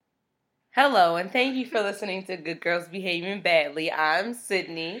Hello, and thank you for listening to Good Girls Behaving Badly. I'm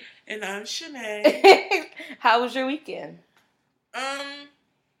Sydney. And I'm Shanae. How was your weekend? Um,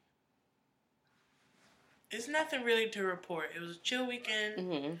 it's nothing really to report. It was a chill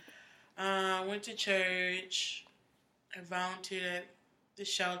weekend. Mm-hmm. Went to church. I volunteered at the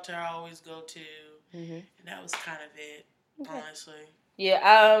shelter I always go to. Mm-hmm. And that was kind of it, honestly.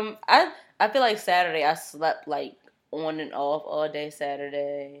 Yeah, I feel like Saturday I slept like on and off all day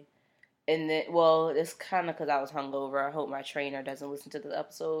Saturday. And then, well, it's kind of because I was hungover. I hope my trainer doesn't listen to the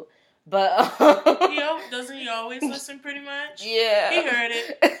episode. But doesn't he always listen pretty much? Yeah, he heard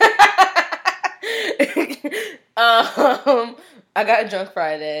it. I got drunk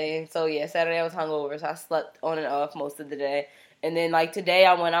Friday, so yeah, Saturday I was hungover, so I slept on and off most of the day. And then like today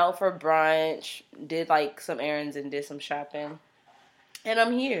I went out for brunch, did like some errands and did some shopping. And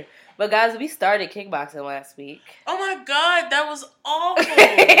I'm here. But guys, we started kickboxing last week. Oh my god, that was awful.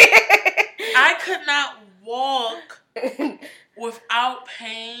 I could not walk without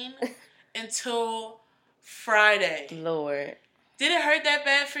pain until Friday. Lord. Did it hurt that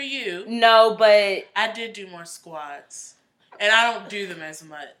bad for you? No, but I did do more squats. And I don't do them as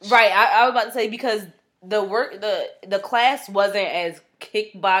much. Right, I was about to say because the class wasn't as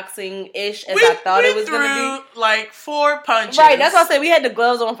kickboxing-ish as I thought it was going to be. Like 4 punches. Right, that's why I said we had the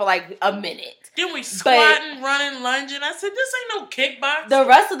gloves on for like a minute. Then we squatting, running, lunging. I said, this ain't no kickboxing. The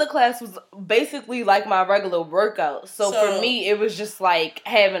rest of the class was basically like my regular workout. So for me, it was just like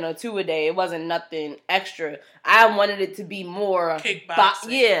having a 2-a-day. It wasn't nothing extra. I wanted it to be more kickboxing.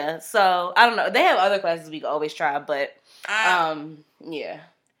 Yeah, so I don't know. They have other classes we could always try, but yeah.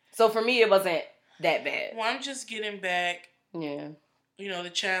 So for me, it wasn't that bad. Well, I'm just getting back. Yeah. You know, the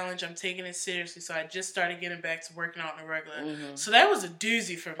challenge, I'm taking it seriously, so I just started getting back to working out on a regular. Mm-hmm. So that was a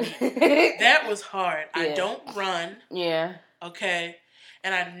doozy for me. That was hard. Yeah. I don't run. Yeah. Okay?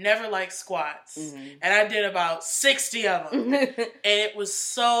 And I never liked squats. Mm-hmm. And I did about 60 of them. And it was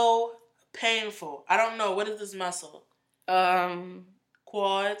so painful. I don't know. What is this muscle?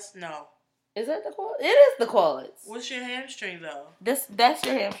 Quads? No. Is that the quads? It is the quads. What's your hamstring, though? That's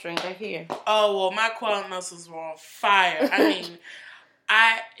your hamstring right here. Oh, well, my quad muscles were on fire. I mean...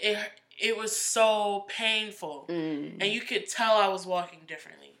 It was so painful. And you could tell I was walking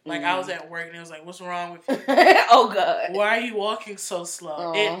differently. Like, I was at work and it was like, what's wrong with you? Oh, God. Why are you walking so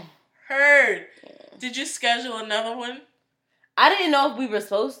slow? It hurt. Yeah. Did you schedule another one? I didn't know if we were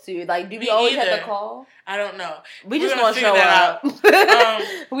supposed to. Like, do we always have to call? I don't know. We just gonna show up.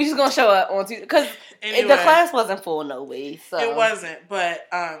 We just gonna show up on Tuesday. Because the class wasn't full no way. So. It wasn't. But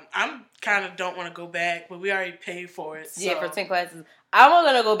I'm kind of don't want to go back. But we already paid for it. So. Yeah, for 10 classes. I'm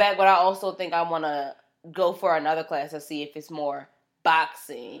going to go back, but I also think I want to go for another class to see if it's more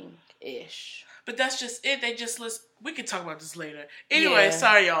boxing-ish. But that's just it. They just list. We can talk about this later. Anyway,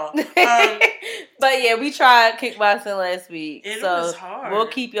 sorry, y'all. But yeah, we tried kickboxing last week. It was hard. We'll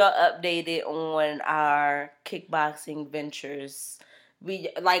keep y'all updated on our kickboxing ventures. We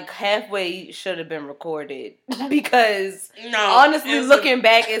like halfway should have been recorded because honestly, looking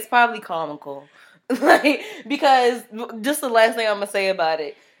back, it's probably comical. Like, because just the last thing I'm gonna say about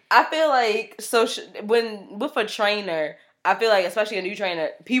it, I feel like when with a trainer, I feel like especially a new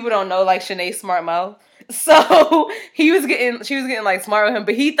trainer, people don't know like Shanae's smart mouth. So she was getting like smart with him,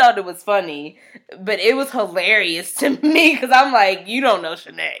 but he thought it was funny, but it was hilarious to me because I'm like, you don't know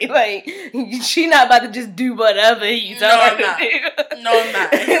Shanae, like she not about to just do whatever you tell her to do. No, I'm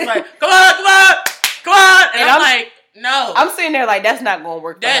not. He's like, come on, and I'm like. No. I'm sitting there like, that's not going to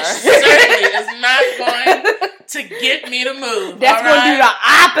work for her. That certainly is not going to get me to move. That's going to do the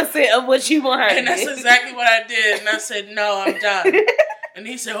opposite of what you want her to do. And that's exactly what I did. And I said, no, I'm done. And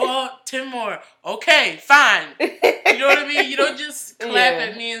he said, 10 more. Okay, fine. You know what I mean? You don't just clap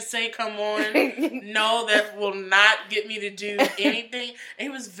at me and say, come on. No, that will not get me to do anything. And he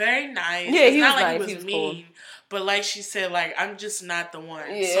was very nice. Yeah, it's he not was like nice. he was mean. Cool. But like she said, like, I'm just not the one.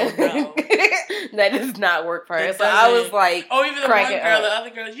 Yeah. So no. That does not work for her. So I was like, even the one girl, the other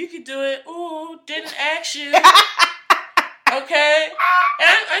girl, you could do it. Ooh, didn't ask you. Okay?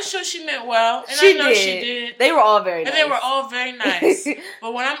 And I'm sure she meant well. And I know she did. They were all very nice. And they were all very nice.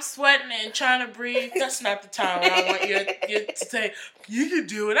 But when I'm sweating and trying to breathe, that's not the time when I want you to say, you can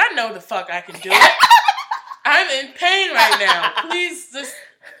do it. I know the fuck I can do it. I'm in pain right now. Please just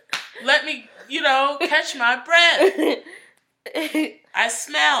let me, catch my breath. I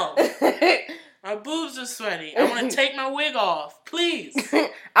smell. My boobs are sweaty. I want to take my wig off. Please.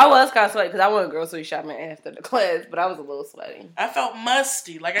 I was kind of sweaty because I went grocery shopping after the class, but I was a little sweaty. I felt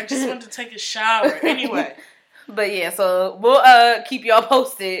musty. Like I just wanted to take a shower. Anyway. But yeah, so we'll keep y'all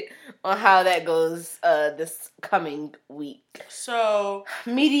posted on how that goes this coming week. So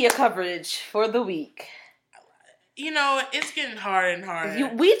media coverage for the week. It's getting harder and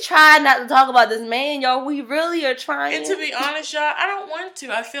harder. We try not to talk about this man, y'all. We really are trying. And to be honest, y'all, I don't want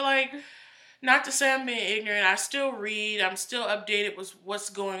to. I feel like, not to say I'm being ignorant, I still read, I'm still updated with what's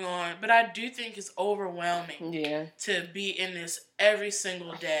going on, but I do think it's overwhelming to be in this every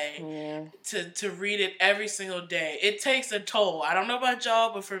single day, to read it every single day. It takes a toll. I don't know about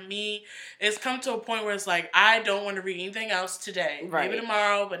y'all, but for me, it's come to a point where it's like, I don't want to read anything else today. Right. Maybe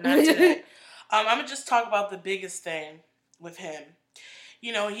tomorrow, but not today. I'm going to just talk about the biggest thing with him.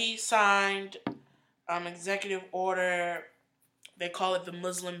 He signed executive order. They call it the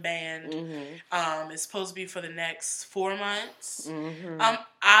Muslim ban. Mm-hmm. It's supposed to be for the next 4 months. Mm-hmm.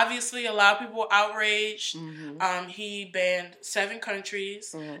 Obviously, a lot of people were outraged. Mm-hmm. He banned 7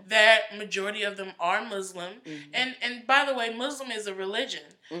 countries. Mm-hmm. That majority of them are Muslim. Mm-hmm. And by the way, Muslim is a religion.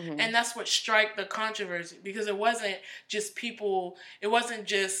 Mm-hmm. And that's what struck the controversy. Because it wasn't just people. It wasn't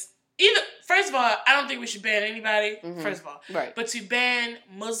just... First of all, I don't think we should ban anybody, first of all. Right. But to ban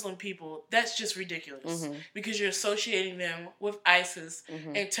Muslim people, that's just ridiculous. Mm-hmm. Because you're associating them with ISIS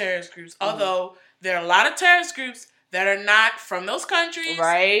and terrorist groups. Mm-hmm. Although, there are a lot of terrorist groups that are not from those countries.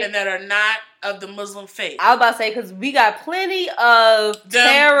 Right. And that are not of the Muslim faith. I was about to say, because we got plenty of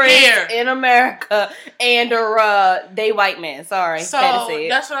terrorists in America and they white men. Sorry. So,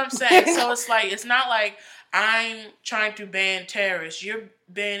 that's what I'm saying. So, it's not like I'm trying to ban terrorists. You're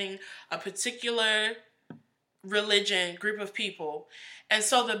banning a particular religion, group of people. And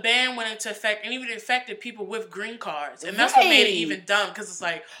so the ban went into effect and even affected people with green cards. And that's what made it even dumb. Because it's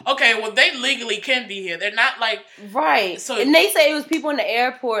like, okay, well, they legally can be here. They're not like... Right. So, and they say it was people in the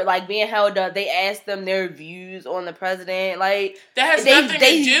airport, being held up. They asked them their views on the president. That has nothing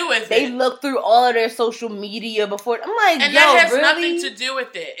to do with it. They looked through all of their social media before... I'm like, and that has nothing to do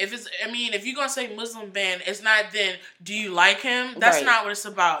with it. If you're going to say Muslim ban, it's not then, do you like him? That's not what it's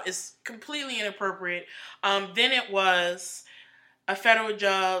about. It's completely inappropriate. Then it was... a federal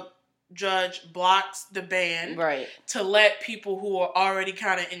judge blocks the ban to let people who are already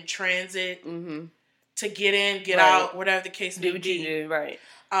kind of in transit to get in, get out, whatever the case may be. Right.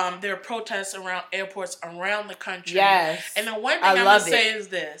 There are protests around airports around the country. Yes. And the one thing I'm going to say is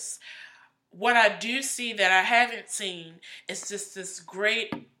this. What I do see that I haven't seen is just it's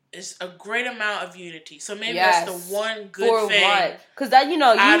a great amount of unity. So maybe that's the one good thing. Because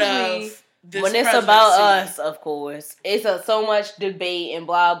usually... when it's about us, of course, it's so much debate and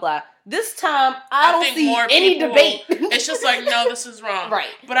blah, blah. This time, I don't see any debate. It's just like, no, this is wrong. Right.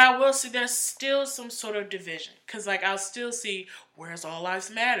 But I will see there's still some sort of division. Because, I'll still see, where's All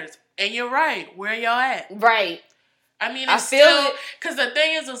Lives Matters? And you're right. Where y'all at? Right. I mean, it's still... Because the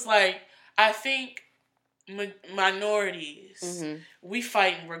thing is, it's I think minorities, we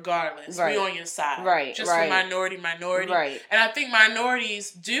fighting regardless. Right. We on your side. Right. Just for minority. Right. And I think minorities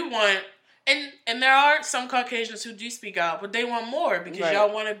do want... And there are some Caucasians who do speak out, but they want more because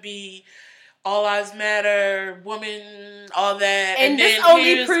y'all want to be All Lives Matter, women, all that. And this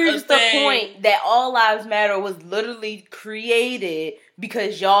only proves the point that All Lives Matter was literally created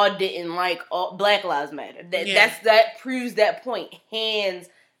because y'all didn't like Black Lives Matter. That proves that point hands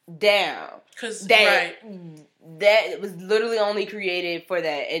down. Because that was literally only created for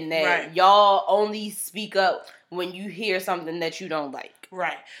that, and that y'all only speak up when you hear something that you don't like.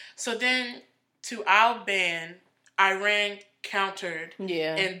 Right. So then, to our ban, Iran countered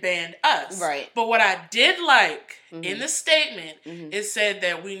and banned us. Right. But what I did like in the statement, it said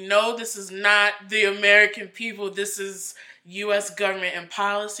that we know this is not the American people. This is U.S. government and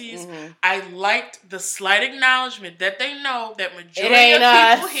policies. I liked the slight acknowledgement that they know that majority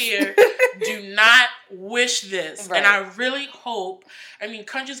of people here do not wish this. Right. And I really hope,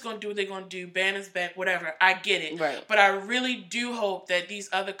 countries going to do what they're going to do, ban us back, whatever. I get it. Right. But I really do hope that these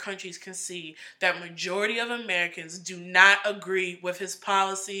other countries can see that majority of Americans do not agree with his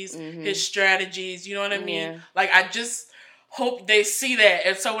policies, his strategies. You know what I mean? Yeah. I just hope they see that.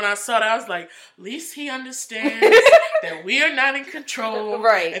 And so when I saw that, I was like, at least he understands that we are not in control.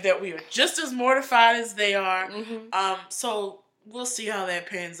 Right. And that we are just as mortified as they are. So we'll see how that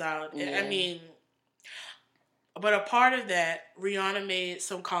pans out. Yeah. But a part of that, Rihanna made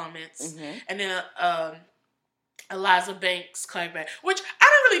some comments. And then Eliza Banks claimed back. Which I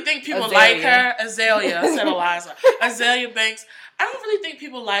don't really think people like her. Azalea. I said Eliza. Azalea Banks. I don't really think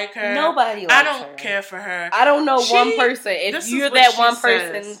people like her. Nobody likes her. I don't care for her. I don't know one person. If you're that one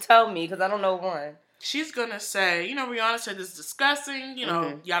person, tell me, because I don't know one. She's going to say, Rihanna said this is disgusting,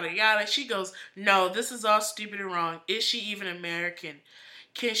 yada, yada. She goes, no, this is all stupid and wrong. Is she even American?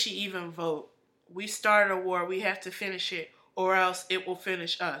 Can she even vote? we started a war. We have to finish it, or else it will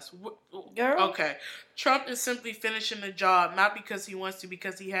finish us. Girl. Okay. Trump is simply finishing the job, not because he wants to,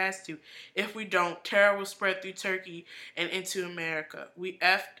 because he has to. If we don't, terror will spread through Turkey and into America. We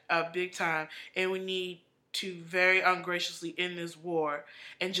effed up big time, and we need to very ungraciously end this war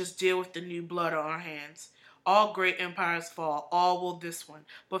and just deal with the new blood on our hands. All great empires fall, all will this one.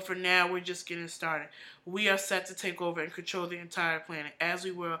 But for now, we're just getting started. We are set to take over and control the entire planet. As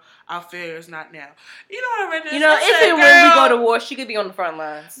we will, our failure is not now. You know what I read this? If and when we go to war, she could be on the front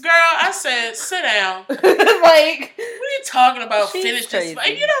lines. Girl, I said, sit down. Like, what are you talking about? Finish this.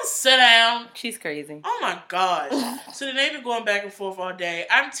 Like, you don't sit down. She's crazy. Oh my gosh. So then they've been going back and forth all day.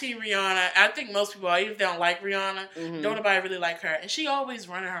 I'm Team Rihanna. I think most people, even if they don't like Rihanna, don't nobody really like her. And she always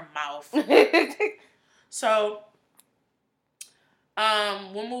running her mouth. So,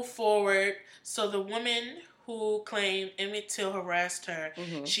 we'll move forward. So the woman who claimed Emmett Till harassed her,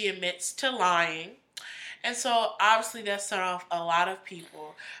 she admits to lying. And so, obviously, that set off a lot of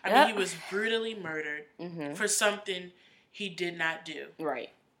people. I mean, he was brutally murdered for something he did not do.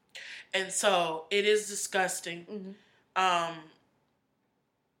 Right. And so, it is disgusting.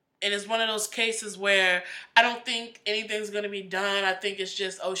 And it's one of those cases where I don't think anything's going to be done. I think it's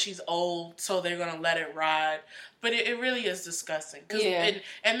just, she's old, so they're going to let it ride. But it really is disgusting.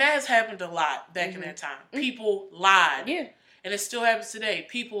 And that has happened a lot back in that time. People lied. Yeah. And it still happens today.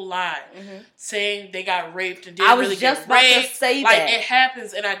 People lied, saying they got raped and didn't really get raped. I was just about to say that. It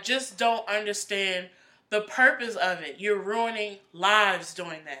happens, and I just don't understand the purpose of it. You're ruining lives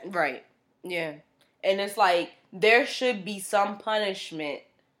doing that. Right. Yeah. And it's like, there should be some punishment.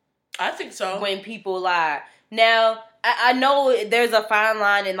 I think so. When people lie. Now, I know there's a fine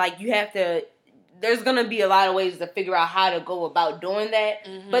line, and like you have to. There's gonna be a lot of ways to figure out how to go about doing that,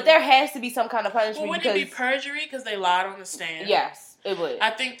 but there has to be some kind of punishment. Well, wouldn't it be perjury because they lied on the stand? Yes, it would.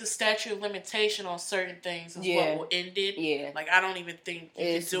 I think the statute of limitation on certain things is what will end it. Yeah, like I don't even think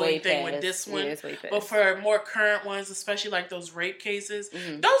you can do anything with this one. Yeah, it's way past. But for more current ones, especially like those rape cases,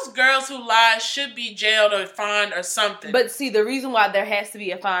 those girls who lied should be jailed or fined or something. But see, the reason why there has to be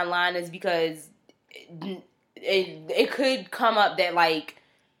a fine line is because it could come up that like,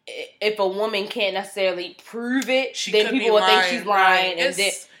 if a woman can't necessarily prove it, then people will think she's lying,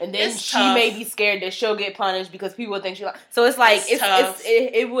 right. and then she may be scared that she'll get punished because people will think she's lying. So it's like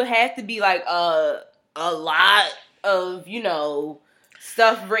it would have to be like a lot of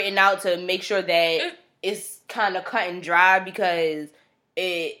stuff written out to make sure that it's kind of cut and dry, because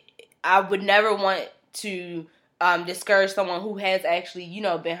I would never want to discourage someone who has actually,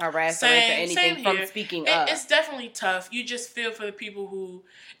 been harassed or anything from speaking up. It's definitely tough. You just feel for the people who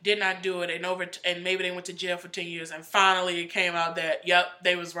did not do it and maybe they went to jail for 10 years and finally it came out that, yep,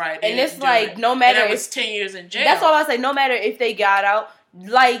 they was right. And it's like, no matter if... it was 10 years in jail. That's all I say. No matter if they got out,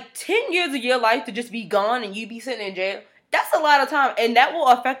 like 10 years of your life to just be gone and you be sitting in jail, that's a lot of time, and that will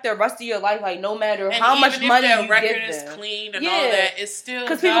affect the rest of your life. Like, no matter how much money you give them, record is clean and all that, it's still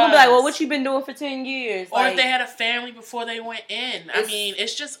because people will be like, "Well, what you been doing for 10 years?" Or if they had a family before they went in. I mean,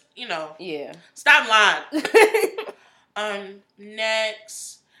 it's just yeah. Stop lying.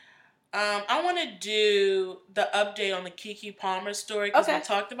 Next, I want to do the update on the Keke Palmer story because we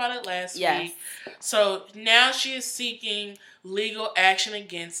talked about it last week. So now she is seeking legal action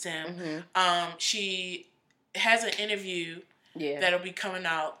against him. She has an interview that'll be coming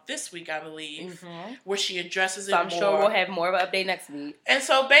out this week, I believe, where she addresses it more. So I'm sure we'll have more of an update next week. And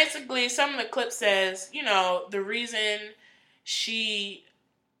so basically, some of the clip says, the reason she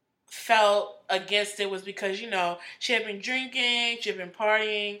felt against it was because, she had been drinking, she had been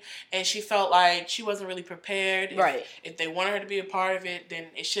partying, and she felt like she wasn't really prepared. Right. If they wanted her to be a part of it, then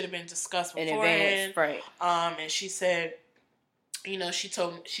it should have been discussed beforehand. In advance, right. And she said,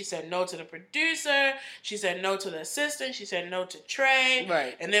 she said no to the producer, she said no to the assistant, she said no to Trey.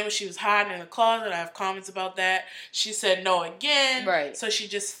 Right. And then when she was hiding in the closet, I have comments about that, she said no again. Right. So she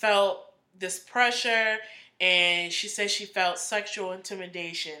just felt this pressure, and she said she felt sexual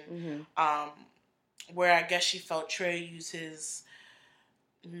intimidation, where I guess she felt Trey use his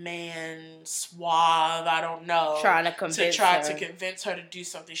suave, I don't know, to convince her to do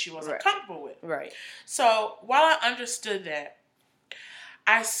something she wasn't comfortable with. Right. So while I understood that,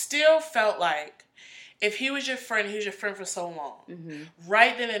 I still felt like if he was your friend for so long,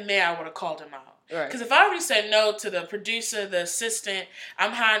 right then and there I would have called him out. Because if I already said no to the producer, the assistant,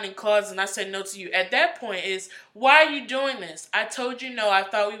 I'm hiding in closets, and I said no to you, at that point is, why are you doing this? I told you no, I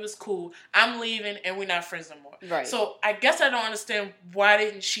thought we was cool, I'm leaving, and we're not friends no more. Right. So I guess I don't understand why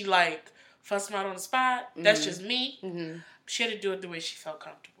didn't she fuss him out on the spot. That's just me. She had to do it the way she felt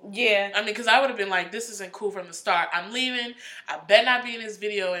comfortable. Yeah. I mean, because I would have been like, this isn't cool from the start. I'm leaving. I better not be in this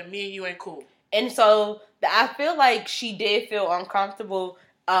video, and me and you ain't cool. And so I feel like she did feel uncomfortable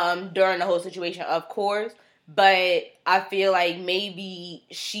during the whole situation, of course. But I feel like maybe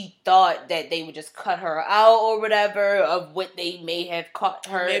she thought that they would just cut her out or whatever of what they may have caught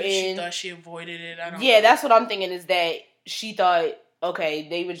her in. Maybe she thought she avoided it. I don't know. Yeah, that's what I'm thinking, is that she thought, okay,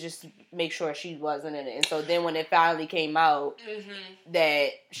 they would just make sure she wasn't in it. And so then when it finally came out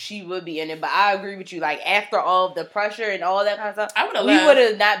that she would be in it. But I agree with you. Like, after all of the pressure and all that kind of stuff, we would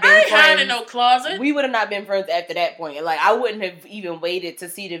have not been friends. I ain't hiding no closet. We would have not been friends after that point. Like, I wouldn't have even waited to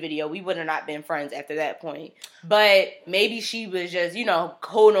see the video. We would have not been friends after that point. But maybe she was just,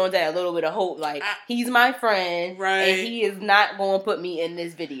 holding on to that little bit of hope. Like, he's my friend. Right. And he is not going to put me in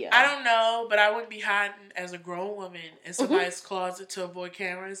this video. I don't know, but I wouldn't be hiding as a grown woman in somebody's closet to avoid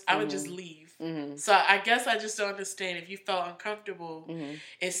cameras. I would just leave. So I guess I just don't understand. If you felt uncomfortable,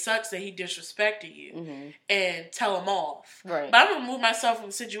 it sucks that he disrespected you and tell him off. Right. But I'm going to remove myself from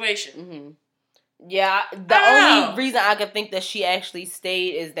the situation. Yeah, the only reason I could think that she actually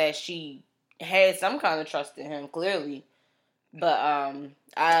stayed is that she had some kind of trust in him, clearly. But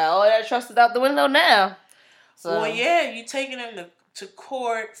all that trust is out the window now. So. Well, yeah, you taking him to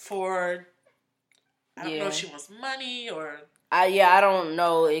court for... I don't know if she wants money or... I don't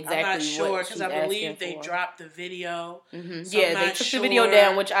know exactly. I'm not sure because I believe they dropped the video. So yeah, they took the video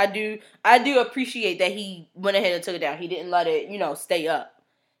down, which I do appreciate that he went ahead and took it down. He didn't let it, stay up.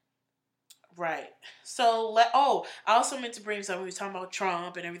 Right. So I also meant to bring something. We were talking about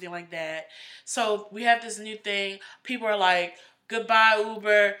Trump and everything like that. So we have this new thing. People are like, goodbye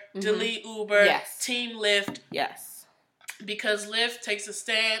Uber, delete Uber, Team Lyft. Yes. Because Lyft takes a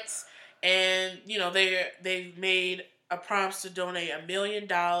stance, and they've made a promise to donate $1 million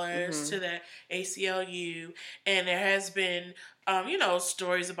to the ACLU, and there has been,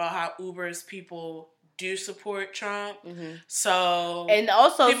 stories about how Uber's people do support Trump. So and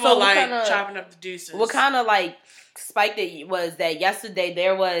also people chopping up the deuces. What kind of spiked it was that yesterday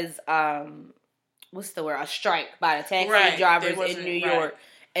there was a strike by the taxi drivers in New York,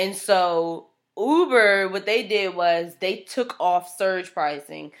 and so Uber, what they did was they took off surge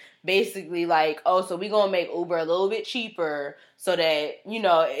pricing. Basically, so we gonna make Uber a little bit cheaper so that,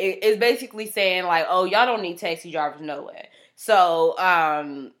 it's basically saying, y'all don't need taxi drivers nowhere. So,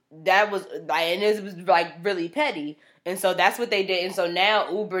 that was, and this was, really petty. And so that's what they did. And so now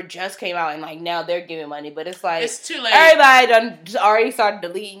Uber just came out and, now they're giving money. But it's it's too late. Everybody done already started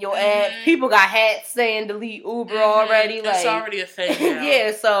deleting your app. People got hats saying delete Uber already. It's already a thing now.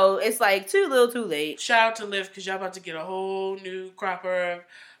 Yeah, so it's too little too late. Shout out to Lyft, because y'all about to get a whole new crop of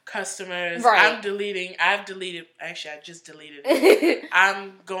customers. Right. I've deleted, actually I just deleted it.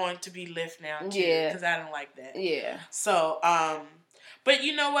 I'm going to be Lyft now too, because I don't like that. Yeah. So, but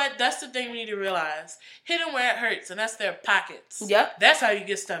you know what? That's the thing we need to realize. Hit them where it hurts, and that's their pockets. Yep. That's how you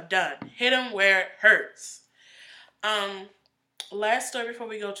get stuff done. Hit them where it hurts. Last story before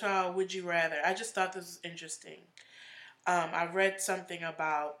we go to our Would You Rather. I just thought this was interesting. I read something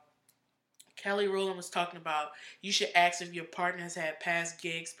about Kelly Rowland was talking about you should ask if your partner has had past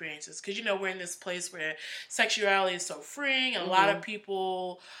gay experiences. Because, we're in this place where sexuality is so freeing, and a lot of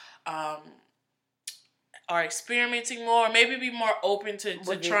people are experimenting more, maybe be more open to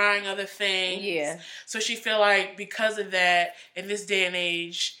trying other things. Yeah. So she feel like because of that, in this day and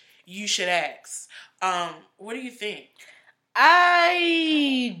age, you should ask. What do you think?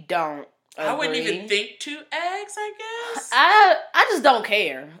 I don't agree. I wouldn't even think to ask, I guess. I just don't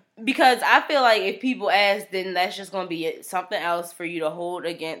care. Because I feel like if people ask, then that's just going to be something else for you to hold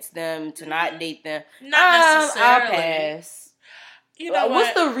against them, to not date them. Not necessarily. I'll pass. You know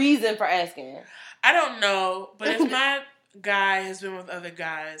what's the reason for asking? I don't know, but if my guy has been with other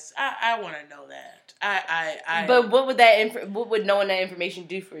guys, I want to know that. But what would knowing that information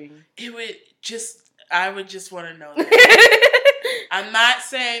do for you? I would just want to know that. I'm not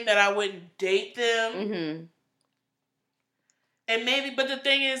saying that I wouldn't date them. And maybe, but the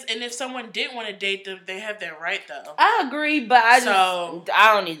thing is, and if someone didn't want to date them, they have that right, though. I agree, but I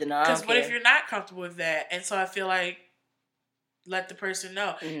don't need to know. Because what if you're not comfortable with that? And so I feel like, let the person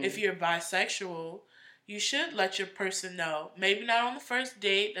know. If you're bisexual, you should let your person know. Maybe not on the first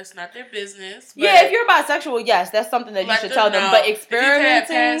date. That's not their business. Yeah, if you're bisexual, yes, that's something that you should tell them. But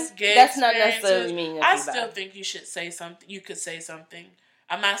experimenting, that's not necessarily meaning. I still think you should say something. You could say something.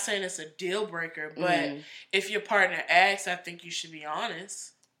 I'm not saying it's a deal breaker, but if your partner asks, I think you should be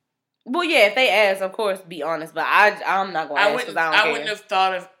honest. Well, yeah, if they ask, of course, be honest. But I'm not going to ask because I don't care. I wouldn't have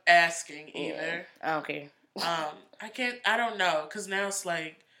thought of asking either. I don't care. I don't know, because now it's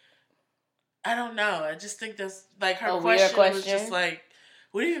like, I don't know. I just think that's, like, her question was just like,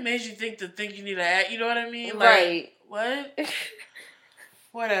 what even made you think you need to ask? You know what I mean? Like, right. What?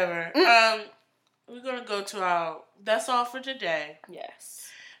 Whatever. we're going to go to our... That's all for today. Yes.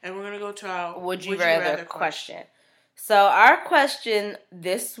 And we're going to go to our... Would you rather question. So our question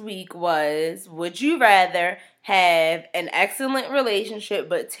this week was, would you rather have an excellent relationship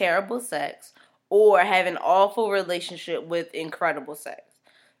but terrible sex, or have an awful relationship with incredible sex?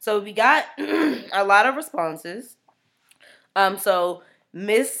 So we got a lot of responses. So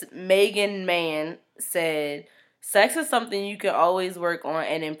Miss Megan Mann said, sex is something you can always work on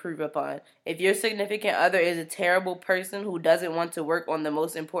and improve upon. If your significant other is a terrible person who doesn't want to work on the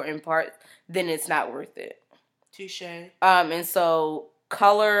most important part, then it's not worth it. Touche. And so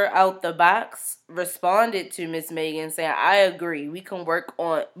Color Out the Box responded to Miss Megan saying, I agree. We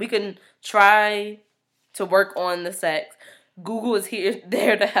can try to work on the sex. Google is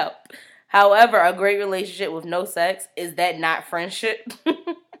there to help. However, a great relationship with no sex, is that not friendship?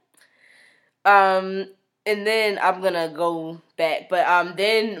 And then I'm going to go back. But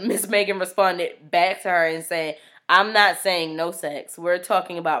then Miss Megan responded back to her and saying, I'm not saying no sex. We're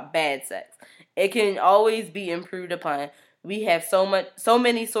talking about bad sex. It can always be improved upon. We have so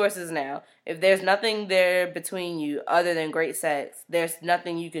many sources now. If there's nothing there between you other than great sex, there's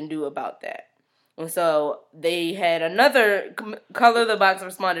nothing you can do about that. And so they had another Color the Box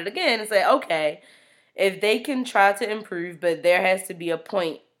responded again and said, okay, if they can try to improve, but there has to be a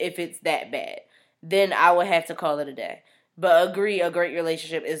point if it's that bad, then I would have to call it a day. But agree, a great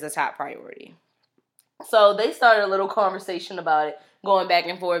relationship is the top priority. So they started a little conversation about it, going back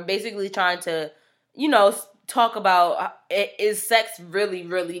and forth, basically trying to, talk about, is sex really,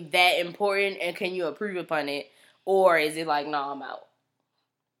 really that important, and can you improve upon it? Or is it like, no, I'm out?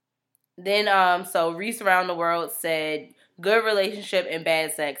 Then, so Reese Around the World said, good relationship and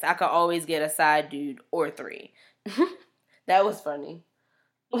bad sex. I could always get a side dude or 3. That was funny.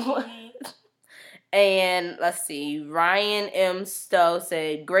 And let's see, Ryan M. Stowe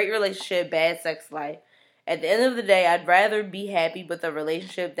said, great relationship, bad sex life. At the end of the day, I'd rather be happy with a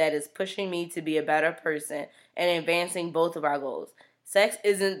relationship that is pushing me to be a better person and advancing both of our goals. Sex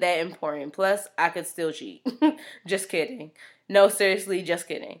isn't that important. Plus, I could still cheat. Just kidding. No, seriously, just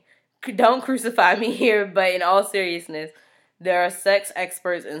kidding. Don't crucify me here, but in all seriousness, there are sex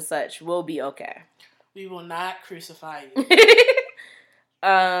experts and such. We'll be okay. We will not crucify you.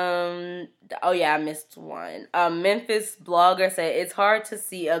 Oh yeah, I missed one. Memphis blogger said, it's hard to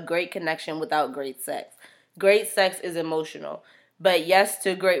see a great connection without great sex. Great sex is emotional, but yes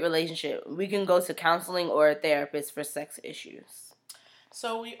to a great relationship. We can go to counseling or a therapist for sex issues.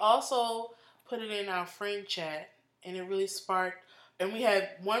 So we also put it in our friend chat, and it really sparked, and we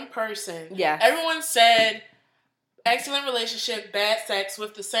had one person. Yeah. Everyone said excellent relationship, bad sex,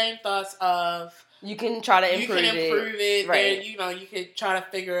 with the same thoughts of you can try to improve it. Right. You can try to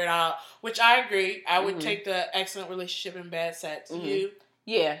figure it out, which I agree. I would take the excellent relationship and bad sex. Mm-hmm. You?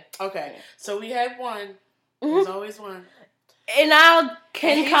 Yeah. Okay. So we had one. There's always one. And I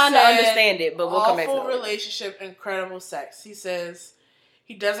can kind of understand it, but we'll come back to it. Awful relationship, incredible sex. He says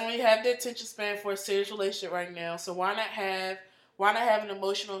he doesn't really have the attention span for a serious relationship right now, so why not have an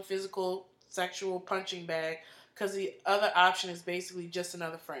emotional and physical sexual punching bag? Because the other option is basically just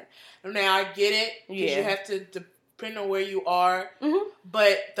another friend. Now, I get it, because you have to depend on where you are,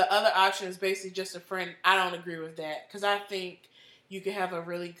 but the other option is basically just a friend. I don't agree with that, because I think you can have a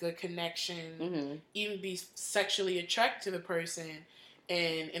really good connection, even be sexually attracted to the person,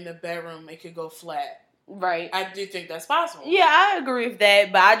 and in the bedroom, it could go flat. Right. I do think that's possible. Yeah, I agree with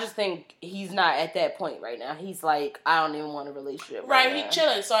that, but I just think he's not at that point right now. He's like, I don't even want a relationship right now. He's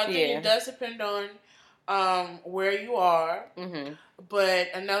chilling, so I think it does depend on where you are.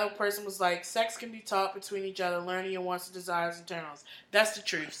 But another person was like, sex can be taught between each other, learning your wants, desires, and turn-ons. That's the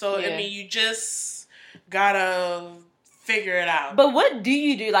truth. So, I mean, you just gotta figure it out. But what do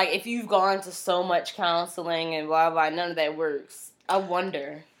you do, like, if you've gone to so much counseling and blah, blah, none of that works? I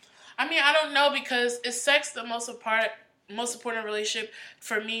wonder. I mean, I don't know, because is sex the most important relationship?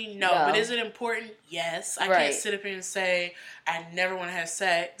 For me, no. But is it important? Yes. I can't sit up here and say I never want to have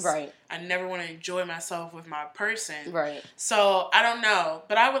sex. Right. I never want to enjoy myself with my person. Right. So, I don't know.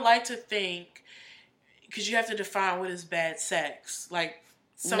 But I would like to think, because you have to define what is bad sex. Like,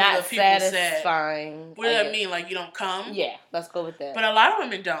 some not of the people satisfying. Said, what does that mean? Like, you don't come? Yeah, let's go with that. But a lot of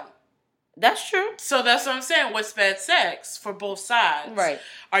women don't. That's true. So that's what I'm saying. What's bad sex for both sides? Right.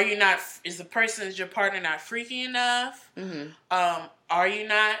 Is your partner not freaky enough? Are you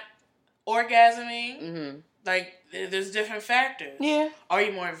not orgasming? Like, there's different factors. Yeah. Are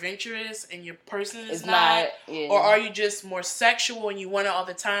you more adventurous and your person is not? Or are you just more sexual and you want it all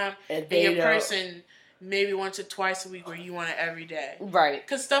the time and your person maybe once or twice a week or you want it every day? Right.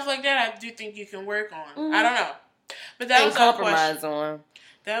 Because stuff like that I do think you can work on. I don't know. But that and was compromise our question. on.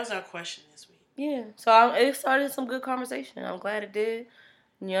 That was our question this week. Yeah. So it started some good conversation. I'm glad it did.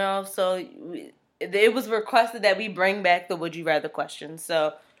 So it was requested that we bring back the Would You Rather questions.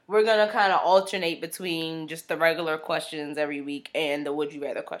 So we're going to kind of alternate between just the regular questions every week and the Would You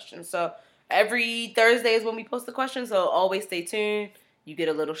Rather questions. So every Thursday is when we post the questions. So always stay tuned. You get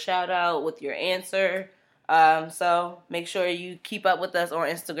a little shout out with your answer. So make sure you keep up with us on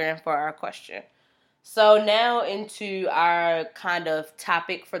Instagram for our question. So now into our kind of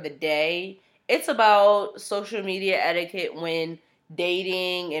topic for the day. It's about social media etiquette when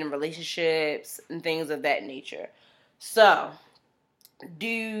dating and relationships and things of that nature. So, do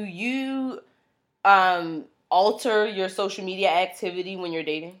you alter your social media activity when you're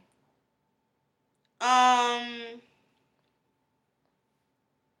dating?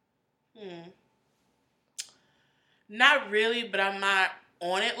 Not really, but I'm not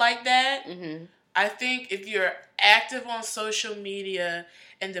on it like that. Mm-hmm. I think if you're active on social media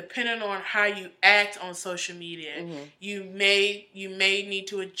and depending on how you act on social media, mm-hmm. you may need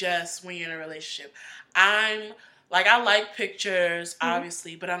to adjust when you're in a relationship. I like pictures, mm-hmm.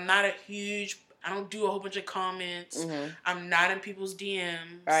 obviously, but I'm not I don't do a whole bunch of comments. Mm-hmm. I'm not in people's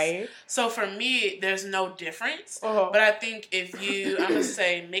DMs. Right. So for me, there's no difference. Uh-huh. But I think if I'm going to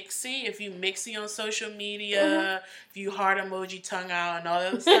say mixy, if you mixy on social media, mm-hmm. if you heart emoji, tongue out, and all that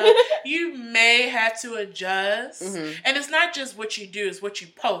other stuff, you may have to adjust. Mm-hmm. And it's not just what you do, it's what you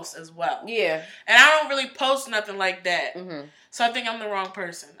post as well. Yeah. And I don't really post nothing like that. Mm-hmm. So I think I'm the wrong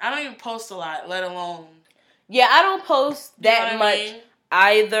person. I don't even post a lot, let alone... Yeah, I don't post that much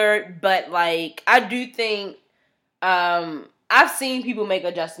either, but I do think I've seen people make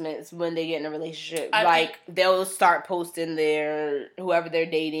adjustments when they get in a relationship. They'll start posting whoever they're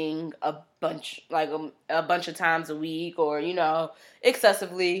dating a bunch of times a week, or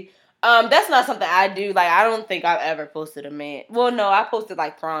excessively. That's not something I do. I don't think I've ever posted a man. Well, no, I posted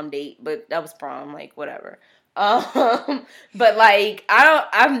prom date, but that was prom, whatever. But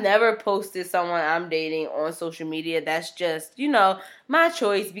I've never posted someone I'm dating on social media. That's just, my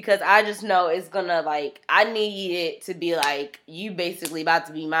choice, because I just know it's gonna I need it to be you basically about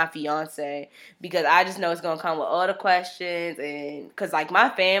to be my fiance, because I just know it's gonna come with all the questions, and because my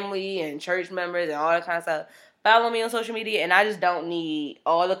family and church members and all that kind of stuff follow me on social media, and I just don't need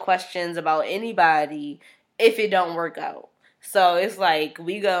all the questions about anybody if it don't work out. So it's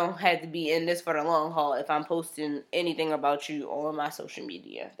we gonna have to be in this for the long haul if I'm posting anything about you on my social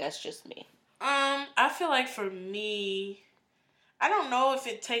media. That's just me. I feel like for me, I don't know if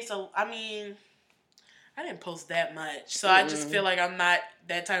it takes I didn't post that much, so I just feel like I'm not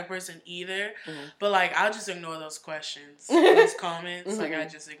that type of person either. Mm-hmm. But I'll just ignore those questions, those comments. Mm-hmm. I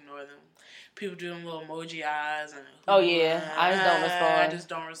just ignore them. People do them little emoji eyes and I just don't respond. I just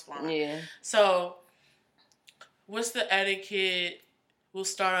don't respond. Yeah. So, what's the etiquette? We'll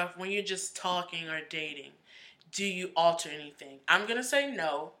start off when you're just talking or dating. Do you alter anything? I'm gonna say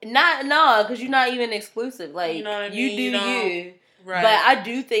no. No, because you're not even exclusive. You know what I mean? You do you. Right. But I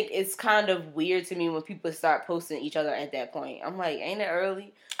do think it's kind of weird to me when people start posting each other at that point. I'm ain't it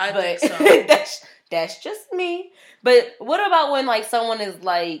early? I think so. That's just me. But what about when someone is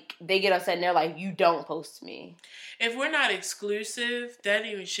they get upset and they're you don't post me? If we're not exclusive, that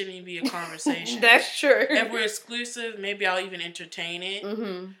shouldn't even be a conversation. That's true. If we're exclusive, maybe I'll even entertain it.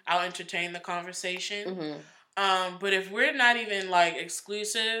 Mm-hmm. I'll entertain the conversation. Mm-hmm. But if we're not even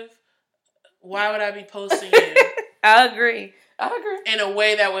exclusive, why would I be posting you? I agree. In a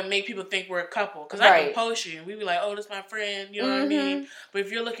way that would make people think we're a couple. Because I can post you and we'd be like, oh, this is my friend. You know what I mean? But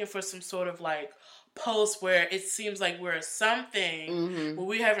if you're looking for some sort of post where it seems like we're something, where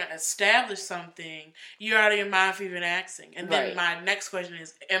we haven't established something, you're out of your mind for even asking. And then my next question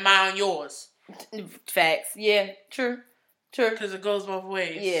is, am I on yours? Facts. Yeah, true. Because it goes both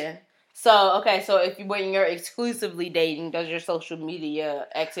ways. Yeah. So, okay, so when you're exclusively dating, does your social media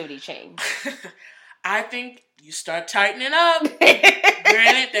activity change? I think you start tightening up.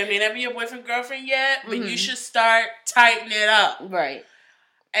 Granted, that may not be your boyfriend, girlfriend yet, but you should start tightening it up. Right.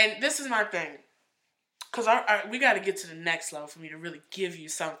 And this is my thing. Because we got to get to the next level for me to really give you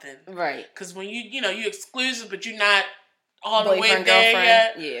something. Right. Because when you're exclusive, but you're not all the way there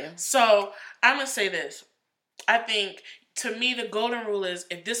yet. Yeah. So, I'm going to say this. I think, to me, the golden rule is,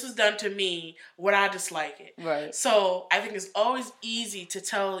 if this was done to me, would I dislike it? Right. So, I think it's always easy to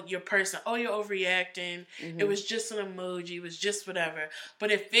tell your person, oh, you're overreacting. Mm-hmm. It was just an emoji. It was just whatever.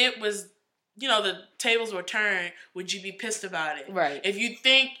 But if it was, the tables were turned, would you be pissed about it? Right. If you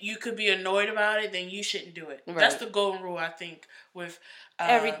think you could be annoyed about it, then you shouldn't do it. Right. That's the golden rule, I think, with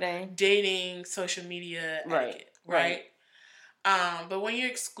everything. Dating, social media etiquette. Right? But when you're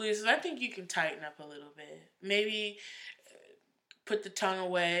exclusive, I think you can tighten up a little bit. Maybe put the tongue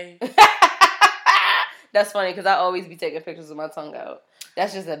away. That's funny because I always be taking pictures with my tongue out.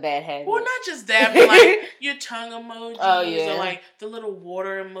 That's just a bad habit. Well, not just that, but like your tongue emojis or like the little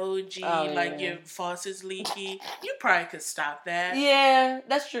water emoji, like your faucet's leaky. You probably could stop that. Yeah,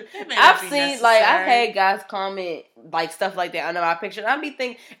 that's true. I've seen like I've had guys comment like stuff like that under my picture. And I be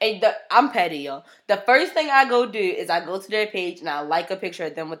thinking, I'm petty, y'all. The first thing I go do is I go to their page and I like a picture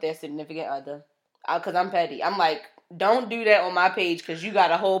of them with their significant other. Because I'm petty. I'm like, don't do that on my page because you got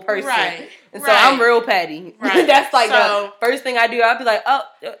a whole person. Right. And so I'm real petty. Right. That's like the first thing I do. I'll be like,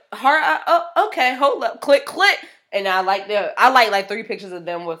 okay, hold up, click. And I like like 3 pictures of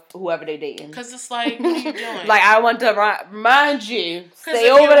them with whoever they dating. Because it's like, what are you doing? Like, I want to remind you, stay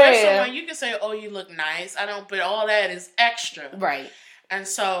over there. Someone, you can say, oh, you look nice. But all that is extra. Right. And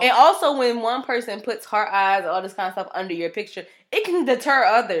so... And also, when one person puts heart eyes, all this kind of stuff under your picture, it can deter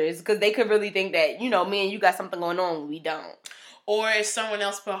others because they could really think that, me and you got something going on when we don't. Or if someone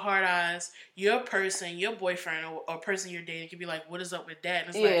else put heart eyes, your boyfriend or person you're dating could be like, what is up with that?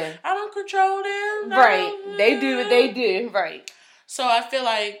 And it's like, I don't control them. Right. They do what they do. Right. So I feel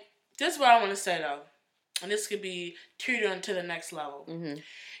like, this is what I want to say though. And this could be tutoring to the next level. Mm-hmm.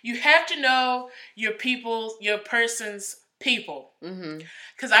 You have to know your person's people.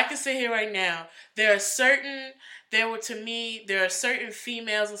 Because I can sit here right now. There are certain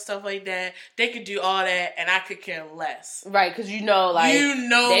females and stuff like that. They could do all that, and I could care less. Right, because they know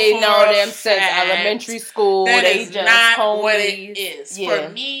them since elementary school. That they is just not homies. What it is. Yeah.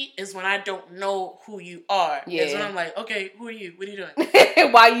 For me, is when I don't know who you are. Yeah. It's when I'm like, okay, who are you? What are you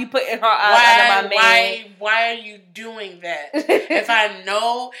doing? Why are you putting her eyes under my man? Why are you doing that? If I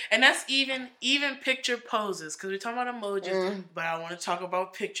know, and that's even picture poses, because we're talking about emojis, but I want to talk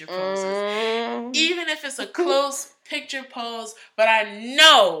about picture poses. Even if it's a close picture pose, but I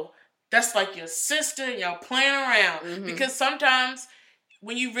know that's like your sister and y'all playing around. Because sometimes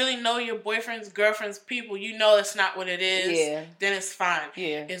when you really know your boyfriend's, girlfriend's people, you know that's not what it is. Yeah. Then it's fine.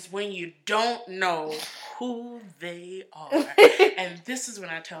 Yeah. It's when you don't know who they are. And this is when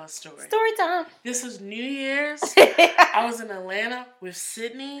I tell a story. Story time. This is New Year's. I was in Atlanta with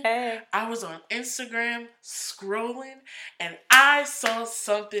Sydney. Hey. I was on Instagram scrolling, and I saw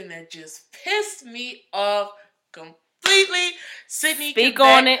something that just pissed me off completely. Sydney can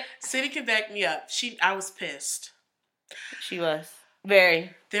back me up. I was pissed. She was. Very.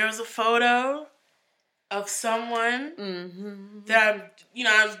 There was a photo of someone that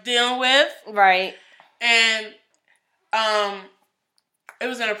I was dealing with. Right. And it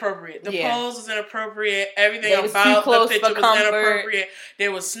was inappropriate. The pose was inappropriate. Everything about the picture was inappropriate. They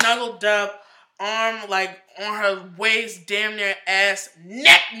were snuggled up, arm like on her waist, damn near ass,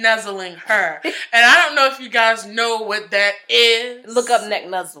 neck nuzzling her. And I don't know if you guys know what that is. Look up neck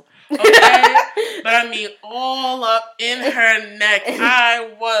nuzzle. Okay? But I mean, all up in her neck.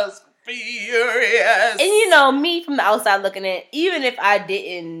 I was furious. And me from the outside looking in, even if I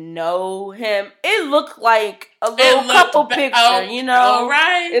didn't know him, it looked like a little couple picture, All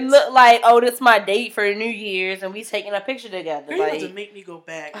right. It looked like, this is my date for New Year's, and we taking a picture together. Girl, like, you to make me go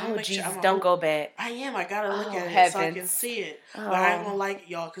back. Oh, Jesus, don't go back. I am. I gotta look at it so I can see it. But I ain't gonna like it,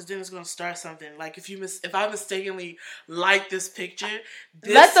 y'all, because then it's gonna start something. Like, if I mistakenly like this picture,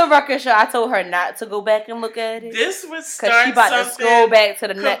 let the record show I told her not to go back and look at it. This would start something. Because she about to scroll back to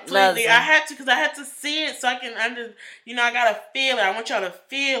the next level. I had to, because I had to see it so I can I gotta feel it. I want y'all to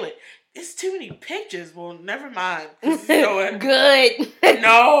feel it. It's too many pictures. Well, never mind. Good.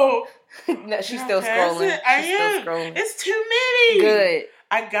 No, she's still scrolling. Still scrolling. It's too many. Good.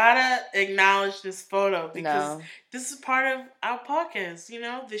 I gotta acknowledge this photo because this is part of our podcast.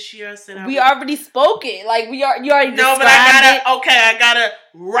 This year I said we already spoke it. Like you already. No, but I gotta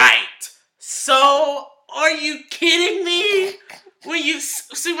write. So, are you kidding me? When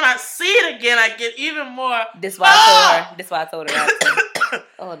I see it again, I get even more. This is why I told her.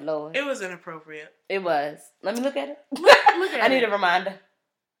 Oh, Lord. It was inappropriate. It was. Let me look at it. Look at I need a reminder.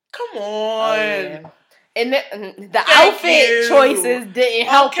 Come on. Oh, yeah. And the outfit choices didn't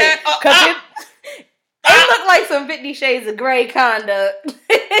help it. Because it looked like some 50 Shades of Grey kind of.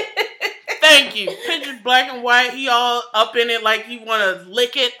 Thank you. Picture black and white. He all up in it like he want to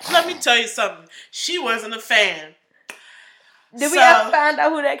lick it. Let me tell you something. She wasn't a fan. Did we ever find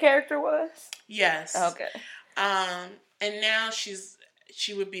out who that character was? Yes. Okay. And now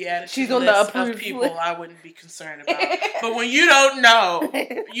she would be added to the list of people I wouldn't be concerned about. But when you don't know,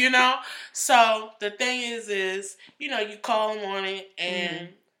 So the thing is, you call them on it and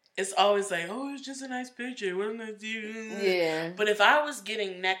it's always like, oh, it's just a nice picture. What am I doing? Yeah. But if I was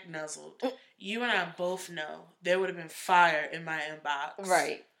getting neck nuzzled, you and I both know there would have been fire in my inbox.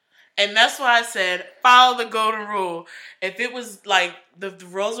 Right. And that's why I said, follow the golden rule. If it was like the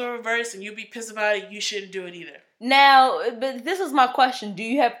roles are reversed and you be pissed about it, you shouldn't do it either. Now, but this is my question. Do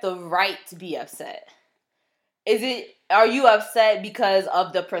you have the right to be upset? Are you upset because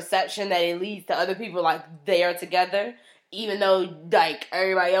of the perception that it leads to other people like they are together, even though like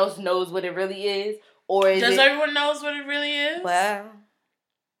everybody else knows what it really is? Or does everyone knows what it really is? Well.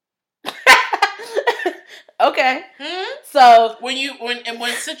 Okay. So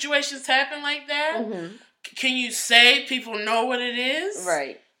when situations happen like that, can you say people know what it is?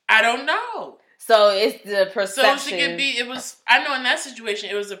 Right. I don't know. So it's the perception. So it was. I know in that situation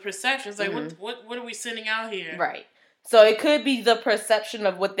it was a perception. It's like what are we sending out here? Right. So it could be the perception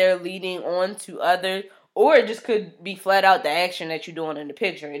of what they're leading on to others, or it just could be flat out the action that you're doing in the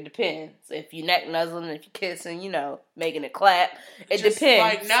picture. It depends. If you neck nuzzling, if you're kissing, making it clap. It just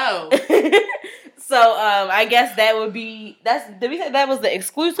depends. Like no. So I guess that would be did we say that was the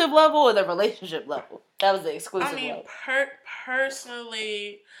exclusive level or the relationship level? That was the exclusive level.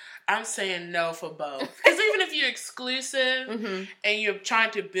 Personally, I'm saying no for both. Because even if you're exclusive and you're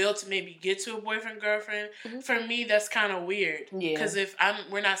trying to build to maybe get to a boyfriend, girlfriend, for me that's kind of weird. Yeah. Because if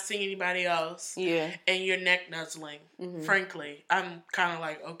we're not seeing anybody else, and you're neck nuzzling, frankly, I'm kind of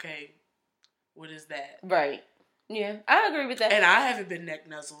like, okay, what is that? Right. Yeah, I agree with that. And I haven't been neck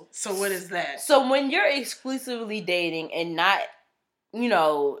nuzzled, so what is that? So when you're exclusively dating and not,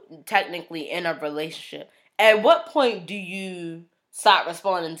 technically in a relationship, at what point do you stop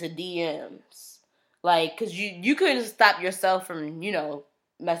responding to DMs? Like, because you couldn't stop yourself from,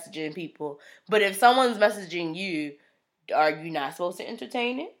 messaging people. But if someone's messaging you, are you not supposed to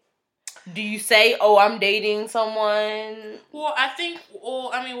entertain it? Do you say, oh, I'm dating someone? Well,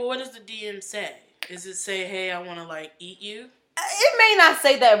 what does the DM say? Does it say, hey, I want to, eat you? It may not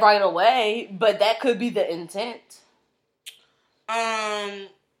say that right away, but that could be the intent. Well,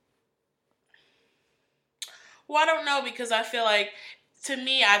 I don't know, because I feel like, to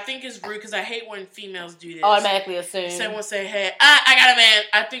me, I think it's rude, because I hate when females do this. Automatically assume. Someone say, hey, I got a man.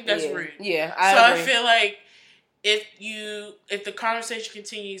 I think that's rude. Yeah, I agree. I feel like if the conversation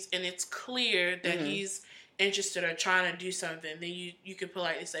continues and it's clear that he's interested or trying to do something, then you can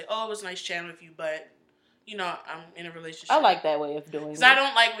politely say, oh, it was nice chatting with you, but I'm in a relationship. I like that way of doing it. Because I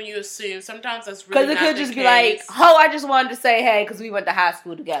don't like when you assume. Sometimes that's really not the case. Because it could just be like, oh, I just wanted to say hey because we went to high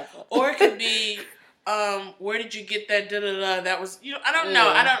school together. Or it could be, where did you get that da-da-da? That was, I don't know.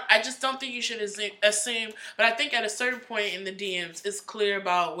 I just don't think you should assume. But I think at a certain point in the DMs, it's clear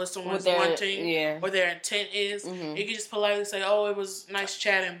about what someone's wanting or their intent is. You can just politely say, oh, it was nice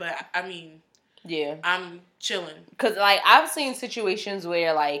chatting, but I'm chilling. Because, I've seen situations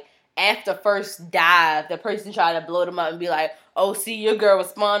where, after first dive, the person tried to blow them up and be like, oh, see, your girl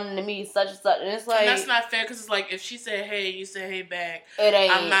responding to me, such and such. And it's like... And that's not fair, because it's like, if she said, hey, you said, hey, back. It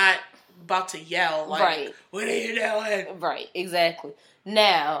ain't... I'm not about to yell, right. What are you doing? Right, exactly.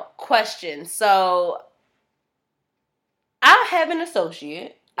 Now, question. So, I have an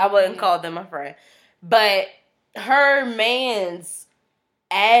associate. I wouldn't call them a friend. But her man's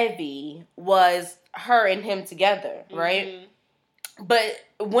Abby was her and him together, right? But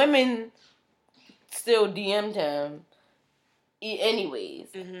women still DM'd him anyways.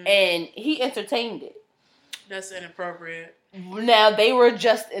 And he entertained it. That's inappropriate. Now, they were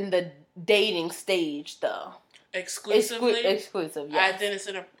just in the dating stage, though. Exclusively? Exclusive, yes. Then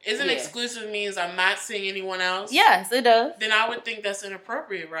isn't exclusive means I'm not seeing anyone else? Yes, it does. Then I would think that's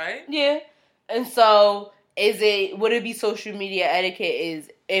inappropriate, right? Yeah. And so, would it be social media etiquette is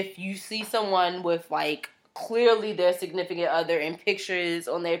if you see someone with, clearly their significant other in pictures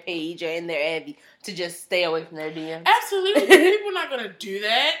on their page or in their Abby to just stay away from their DMs? Absolutely. People are not going to do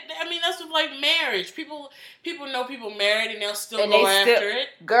that. I mean, that's with marriage. People know people married and they'll still go after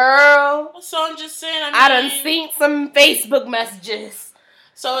it. Girl. So I'm just saying, I done seen some Facebook messages.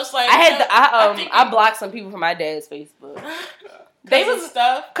 So it's like... I blocked some people from my dad's Facebook. They was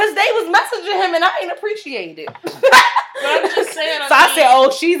stuff because they was messaging him and I ain't appreciate it. But I'm just saying. I said, "Oh,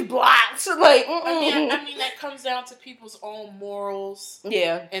 she's blocked." I mean, that comes down to people's own morals,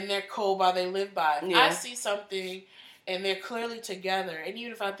 and their code by they live by. If I see something and they're clearly together, and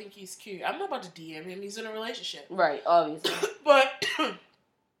even if I think he's cute, I'm not about to DM him. He's in a relationship, right? Obviously, but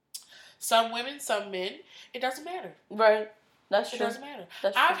some women, some men, it doesn't matter, right? That's true. It doesn't matter.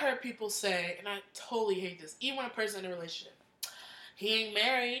 I've heard people say, and I totally hate this, even when a person's in a relationship. He ain't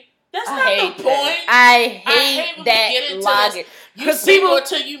married. That's not the point. I hate that logic. You single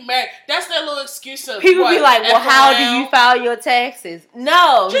until you married. That's that little excuse of people be like, well, how do you file your taxes?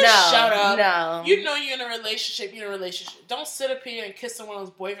 No, shut up. No. You know you're in a relationship. You're in a relationship. Don't sit up here and kiss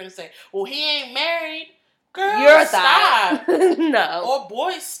someone's boyfriend and say, well, he ain't married. Girl, stop. No. Or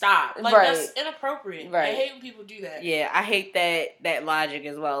boys, stop. Like, that's inappropriate. Right. I hate when people do that. Yeah, I hate that logic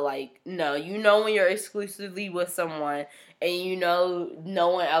as well. Like, no, when you're exclusively with someone and no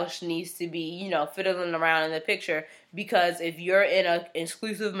one else needs to be, fiddling around in the picture, because if you're in an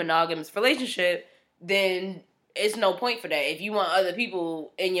exclusive monogamous relationship, then it's no point for that. If you want other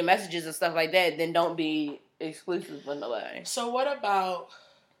people in your messages and stuff like that, then don't be exclusive with nobody. So what about,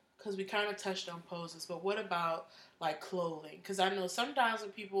 because we kind of touched on poses, but what about, like, clothing? Because I know sometimes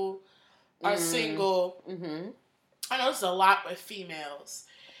when people are single, I know it's a lot with females.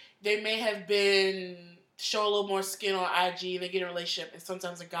 They may have show a little more skin on IG, they get in a relationship, and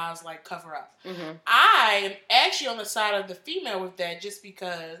sometimes the guys, like, cover up. I am actually on the side of the female with that, just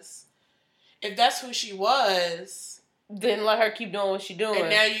because if that's who she was... Then let her keep doing what she's doing. And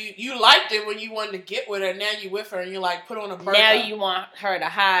now you liked it when you wanted to get with her. Now you with her and you're like, put on a burqa. Now you want her to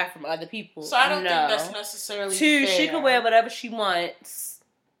hide from other people. So I don't think that's necessarily fair. She can wear whatever she wants,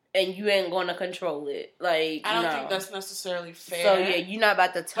 and you ain't going to control it. Like, I don't think that's necessarily fair. So yeah, you're not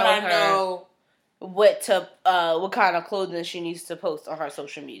about to tell her what kind of clothing she needs to post on her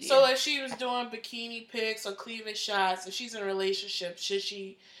social media. So if she was doing bikini pics or cleavage shots, if she's in a relationship, should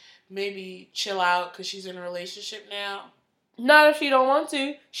she maybe chill out because she's in a relationship now? Not if she don't want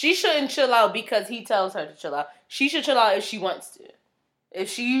to. She shouldn't chill out because he tells her to chill out. She should chill out if she wants to. If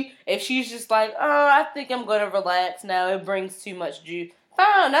she's just like, oh, I think I'm gonna relax now, it brings too much juice,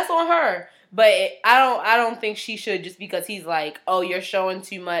 fine, that's on her. But I don't think she should, just because he's like, oh, you're showing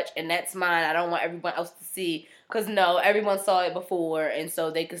too much and that's mine, I don't want everyone else to see. Because no, everyone saw it before, and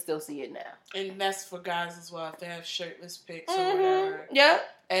so they can still see it now. And that's for guys as well, if they have shirtless pics or whatever. Yep.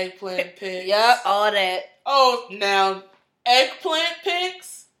 Eggplant pics. Yep, all that. Oh, now, eggplant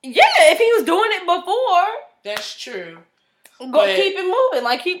pics? Yeah, if he was doing it before. That's true. Keep it moving,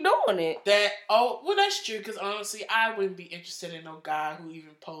 like, keep doing it. That's true, because honestly, I wouldn't be interested in no guy who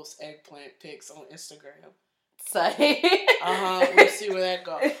even posts eggplant pics on Instagram. We'll see where that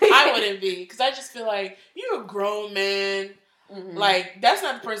goes. I wouldn't be, because I just feel like you're a grown man. Like, that's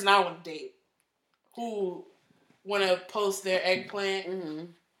not the person I want to date. Who want to post their eggplant?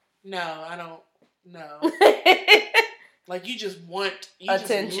 No, I don't. No. Like, you just want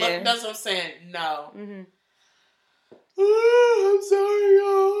attention. That's what I'm saying. No. I'm sorry,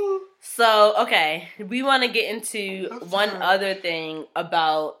 y'all. So, okay, we want to get into one other thing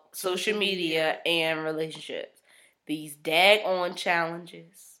about social media and relationships. These daggone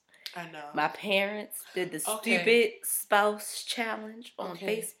challenges. I know. My parents did the stupid spouse challenge on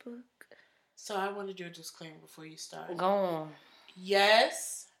Facebook. So I want to do a disclaimer before you start. Go on.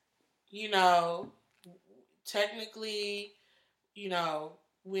 Yes, technically,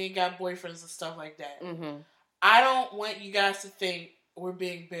 we ain't got boyfriends and stuff like that. I don't want you guys to think we're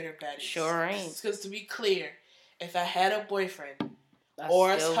being bitter betties. Sure ain't. Because to be clear, if I had a boyfriend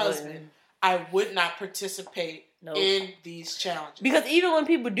or a husband, I would not participate in these challenges. Because even when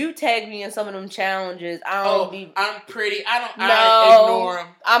people do tag me in some of them challenges, I'm pretty. I ignore them.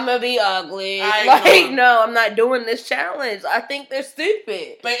 I'm gonna be ugly. I'm not doing this challenge. I think they're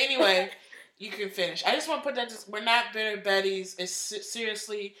stupid. But anyway, you can finish. I just want to put that. We're not bitter betties. It's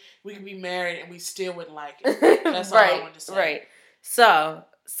seriously, we could be married and we still wouldn't like it. That's all I wanted to say. Right. So,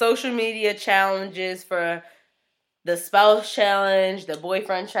 social media challenges for the spouse challenge, the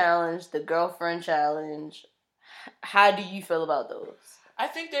boyfriend challenge, the girlfriend challenge. How do you feel about those? I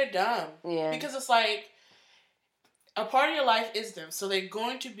think they're dumb. Yeah. Because it's like, a part of your life is them. So they're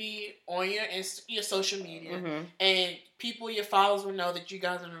going to be on your social media. And your followers will know that you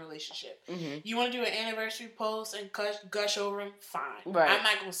guys are in a relationship. You want to do an anniversary post and gush over them? Fine. Right. I'm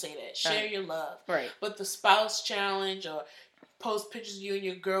not going to say that. Share your love. Right. But the spouse challenge or post pictures of you and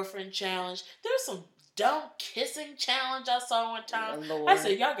your girlfriend challenge, there's some dumb kissing challenge I saw one time. Lord. I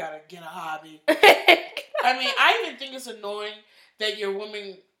said, y'all got to get a hobby. I mean, I even think it's annoying that your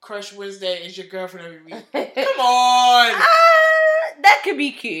woman Crush Wednesday is your girlfriend every week. Come on! That could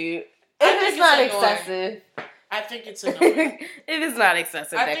be cute. If it's not excessive. I think it's annoying. If it's not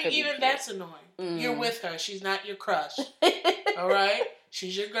excessive, I think even that's annoying. You're with her. She's not your crush. All right?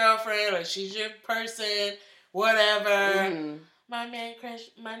 She's your girlfriend or she's your person, whatever. My man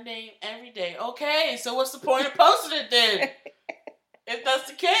crush Monday every day. Okay, so what's the point of posting it then? If that's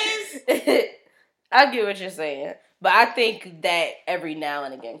the case. I get what you're saying. But I think that every now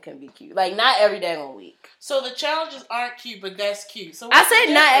and again can be cute. Like, not every day on week. So the challenges aren't cute, but that's cute. So I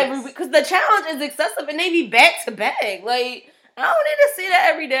said not every week, because the challenge is excessive and they be back to back. Like, I don't need to see that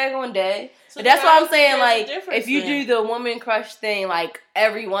every daggone day. So that's why I'm saying, like, if you do the woman crush thing, like,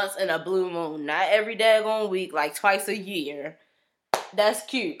 every once in a blue moon, not every daggone week, like, twice a year, That's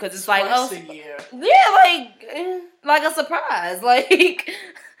cute because it's twice like, oh, a year. Yeah, like a surprise. Like,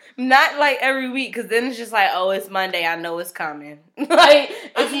 not like every week because then it's just like, oh, it's Monday. I know it's coming. Like,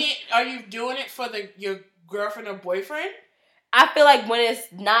 I mean, are you doing it for your girlfriend or boyfriend? I feel like when it's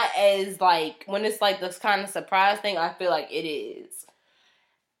not as like, when it's like this kind of surprise thing, I feel like it is.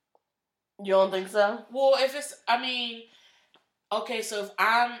 You don't think so? Well, if it's, I mean, okay, so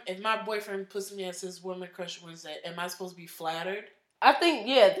if my boyfriend puts me as his Woman Crush Wednesday, am I supposed to be flattered? I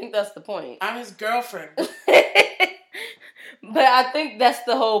think that's the point. I'm his girlfriend. But I think that's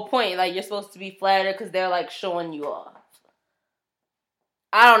the whole point. Like, you're supposed to be flattered because they're, like, showing you off.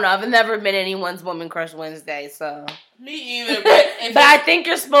 I don't know. I've never been anyone's Woman Crush Wednesday, so. Me either. But I think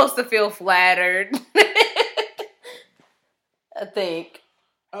you're supposed to feel flattered. I think.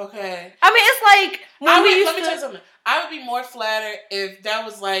 Okay. I mean, it's like let me tell you something. I would be more flattered if that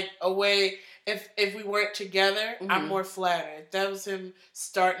was like a way. If we weren't together, mm-hmm. I'm more flattered. If that was him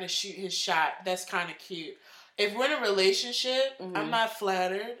starting to shoot his shot, that's kind of cute. If we're in a relationship, mm-hmm. I'm not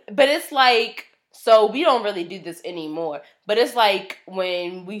flattered. But it's like, so we don't really do this anymore. But it's like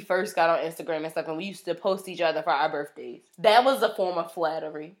when we first got on Instagram and stuff, and we used to post each other for our birthdays. That was a form of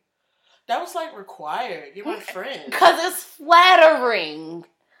flattery. That was like required. You're my friend. Because it's flattering.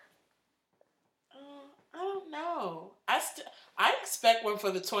 I don't know. I expect one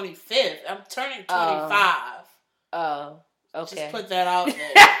for the 25th. I'm turning 25. Oh, okay. Just put that out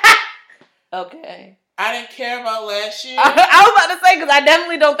there. Okay. I didn't care about last year. I was about to say, because I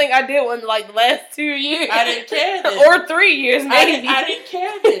definitely don't think I did one like the last 2 years. I didn't care then. Or 3 years, maybe. I didn't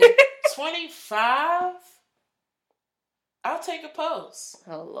care then. 25? I'll take a post.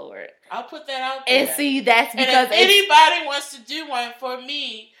 Oh, Lord. I'll put that out there. And see, that's because... And if anybody wants to do one for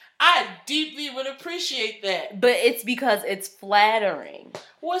me, I deeply would appreciate that. But it's because it's flattering.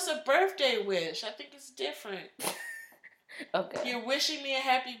 Well, it's a birthday wish. I think it's different. Okay. You're wishing me a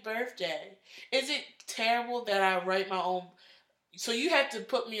happy birthday. Is it terrible that I write my own... So you have to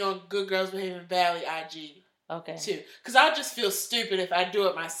put me on Good Girls Behaving Badly IG. Okay. Too. Because I'll just feel stupid if I do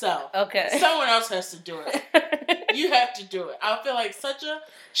it myself. Okay. Someone else has to do it. You have to do it. I'll feel like such a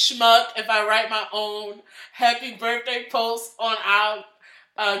schmuck if I write my own happy birthday post on our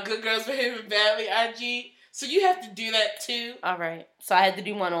Good Girls Behaving Badly IG. So you have to do that too. All right. So I had to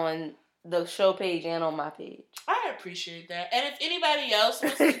do one on the show page and on my page. I appreciate that. And if anybody else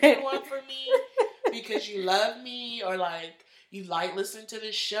wants to do one for me because you love me or like you like listening to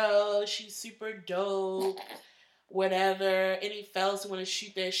the show, she's super dope, whatever. Any fellas who want to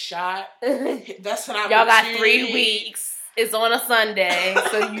shoot their shot, that's an opportunity. Y'all got 3 weeks. It's on a Sunday,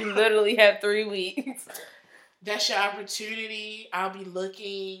 so you literally have 3 weeks. That's your opportunity. I'll be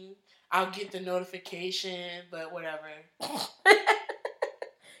looking. I'll get the notification, but whatever.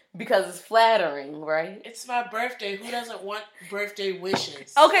 Because it's flattering, right? It's my birthday. Who doesn't want birthday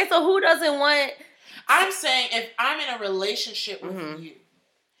wishes? Okay, so who doesn't want... I'm saying if I'm in a relationship with mm-hmm. you,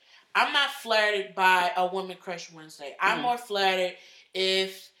 I'm not flattered by a Woman Crush Wednesday. I'm more flattered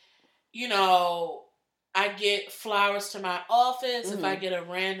if, you know, I get flowers to my office, if I get a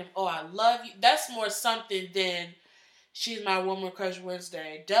random, oh, I love you. That's more something than she's my Woman Crush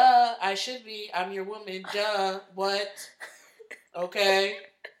Wednesday. Duh, I should be. I'm your woman. Duh. What? Okay.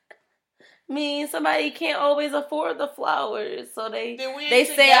 mean, somebody can't always afford the flowers, so they say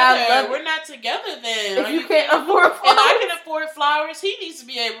together. I love. We're not together then. If you can't afford flowers, and I can afford flowers, he needs to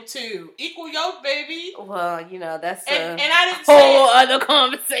be able to. Equal yoke, baby. Well, you know that's and I didn't whole other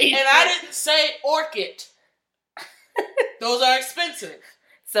conversation. And I didn't say orchid. Those are expensive.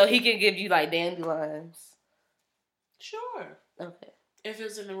 So he can give you like dandelions. Sure. Okay. If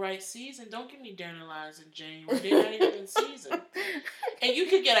it's in the right season, don't give me dandelions in January. They're not even in season. And you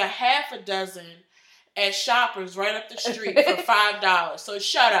could get a half a dozen at Shoppers right up the street for $5. So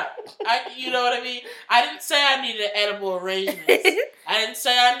shut up. You know what I mean? I didn't say I needed edible arrangements. I didn't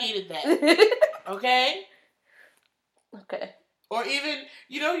say I needed that. Okay? Okay. Or even,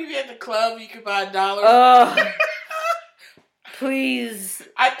 you know, you get at the club, you could buy $1. Please.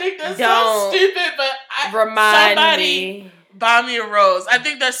 I think that's so stupid, but remind me. Buy me a rose. I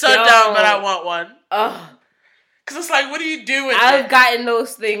think that's so dumb, but I want one. Ugh. Because it's like, what do you do with I've gotten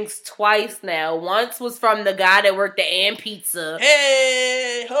those things twice now. Once was from the guy that worked at Ann Pizza.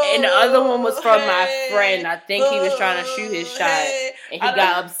 Hey, ho, and the other one was from my friend. I think he was trying to shoot his shot. And he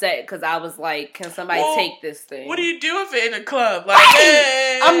got upset because I was like, can somebody take this thing? What do you do with it in the club? Like,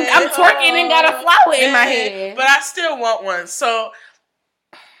 I'm twerking and got a flower in my hand. But I still want one. So,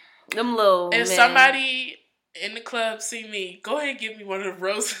 them little if somebody in the club see me, go ahead and give me one of the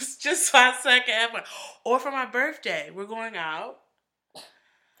roses just so I can have one. Or for my birthday, we're going out.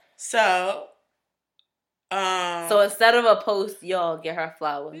 So, So instead of a post, y'all get her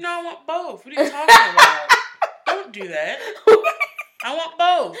flowers. No, I want both. What are you talking about? Don't do that. I want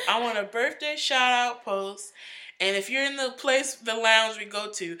both. I want a birthday shout out post. And if you're in the lounge we go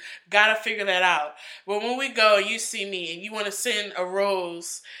to, gotta figure that out. But when we go and you see me and you want to send a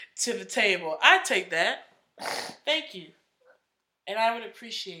rose to the table, I take that. Thank you. And I would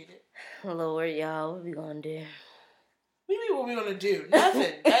appreciate it. Lord, y'all, what we gonna do? What do you mean what we gonna do?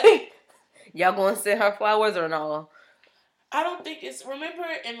 Nothing. Y'all gonna send her flowers or no? I don't think it's... Remember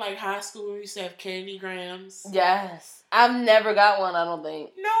in like high school we used to have candy grams? Yes. I've never got one, I don't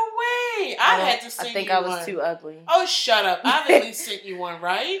think. No way. I had to send you one. I think I was too ugly. Oh, shut up. I've at least sent you one,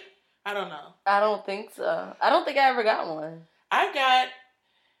 right? I don't know. I don't think so. I don't think I ever got one. I got...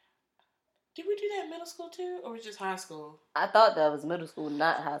 Did we do that in middle school too? Or was it just high school? I thought that was middle school,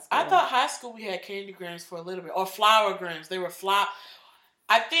 not high school. I thought high school we had candy grams for a little bit. Or flower grams. They were flower...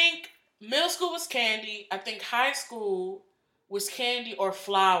 I think middle school was candy. I think high school was candy or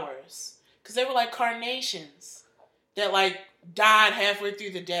flowers. Because they were like carnations that like died halfway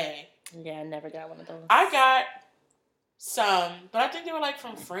through the day. Yeah, I never got one of those. I got some, but I think they were like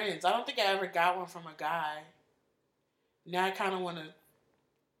from friends. I don't think I ever got one from a guy. Now I kind of want to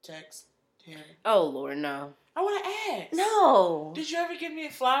text him. Oh, Lord, no. I want to ask. No. Did you ever give me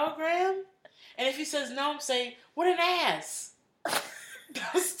a flower gram? And if he says no, I'm saying, what an ass.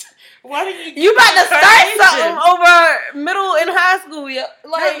 Why did you about to start something over middle and high school?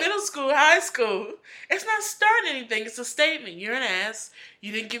 Like middle school, high school. It's not starting anything. It's a statement. You're an ass.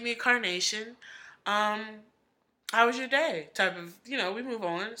 You didn't give me a carnation. How was your day? Type of, we move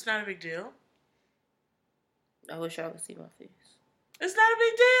on. It's not a big deal. I wish y'all could see my face. It's not a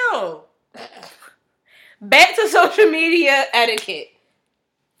big deal. Back to social media etiquette.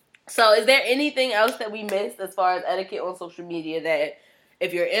 So is there anything else that we missed as far as etiquette on social media that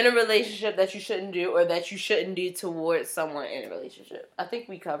if you're in a relationship that you shouldn't do or that you shouldn't do towards someone in a relationship? I think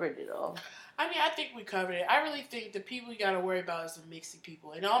we covered it all. I mean, I think we covered it. I really think the people you got to worry about is the mixy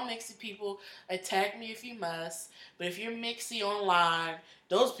people. And all mixy people, attack me if you must. But if you're mixy online,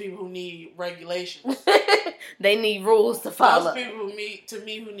 those people who need regulations. They need rules to follow. Those people who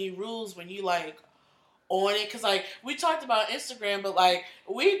need rules when you like on it. Because like we talked about Instagram, but like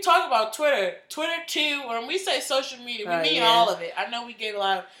we talk about Twitter. Twitter too. When we say social media, we mean all of it. I know we gave a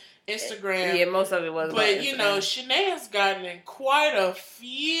lot of Instagram. Yeah, most of it was. But Shanae has gotten in quite a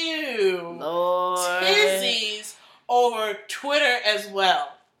few tizzies over Twitter as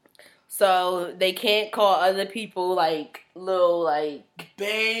well. So they can't call other people like little like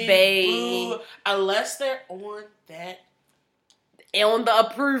babe, unless they're on that. On the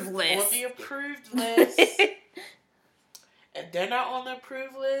approved list. On the approved list. If they're not on the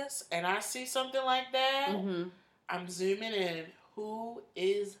approved list and I see something like that, I'm zooming in. Who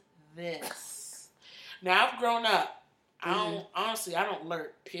is this? Now I've grown up. I don't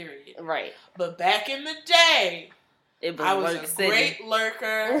lurk, period. Right. But back in the day, I was a city. Great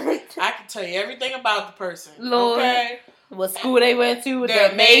lurker. I can tell you everything about the person. Lord. Okay? What school they went to,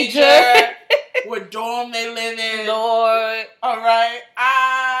 their major, what dorm they live in. Lord. All right.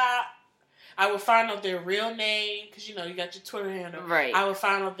 I would find out their real name, because, you got your Twitter handle. Right. I would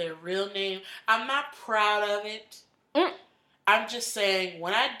find out their real name. I'm not proud of it. I'm just saying,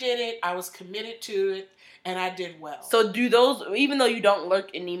 when I did it, I was committed to it, and I did well. So do those, even though you don't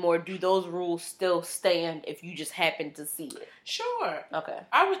lurk anymore, do those rules still stand if you just happen to see it? Sure. Okay.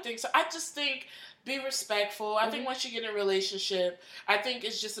 I would think so. I just think, be respectful. I think once you get in a relationship, I think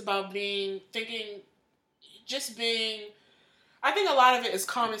it's just about I think a lot of it is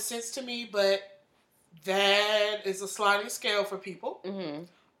common sense to me, but that is a sliding scale for people.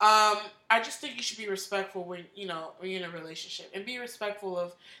 I just think you should be respectful when you're in a relationship, and be respectful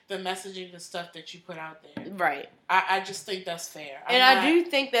of the messaging and stuff that you put out there. Right. I just think that's fair. I do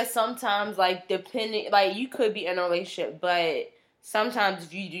think that sometimes, like, depending, like, you could be in a relationship, but sometimes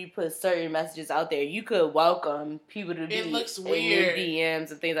if you do put certain messages out there, you could welcome people to be it looks weird in your DMs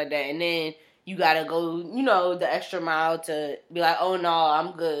and things like that, and then you gotta go, the extra mile to be like, oh no,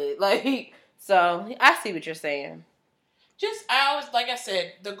 I'm good. Like, so I see what you're saying. I always, like I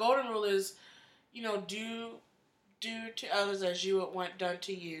said, the golden rule is, do to others as you would want done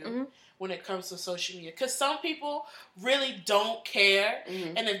to you when it comes to social media. Because some people really don't care.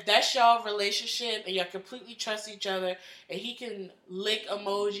 And if that's y'all relationship and y'all completely trust each other and he can lick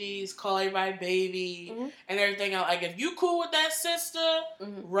emojis, call everybody baby, and everything else. Like, if you cool with that sister,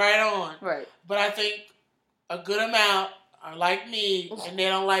 right on. Right. But I think a good amount are like me and they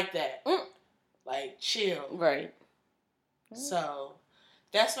don't like that. Like, chill. Right. So,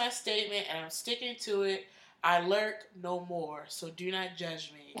 that's my statement, and I'm sticking to it. I lurk no more, so do not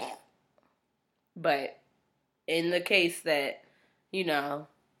judge me. But in the case that, you know,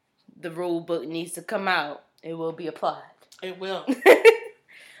 the rule book needs to come out, it will be applied. It will.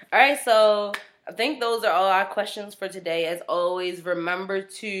 All right, so I think those are all our questions for today. As always, remember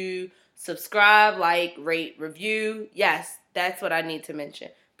to subscribe, like, rate, review. Yes, that's what I need to mention.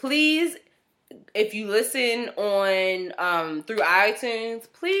 Please, if you listen on through iTunes,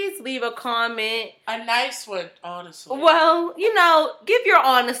 please leave a comment. A nice one, honestly. Well, you know, give your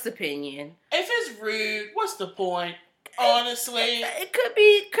honest opinion. If it's rude, what's the point? Honestly. It could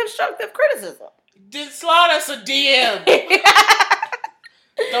be constructive criticism. Then slide us a DM.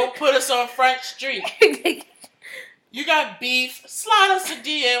 Don't put us on Front Street. You got beef, slide us a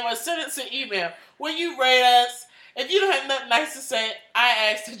DM or send us an email. When you rate us, if you don't have nothing nice to say,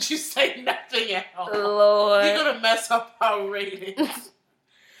 I ask that you say nothing at all. Lord. You're going to mess up our ratings.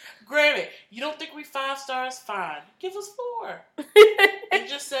 Granted, you don't think we 5 stars? Fine. Give us 4. And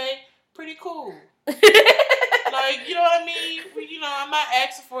just say, pretty cool. Like, you know what I mean? We're not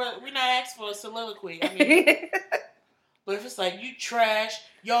asking for a soliloquy. I mean, but if it's like, you trash,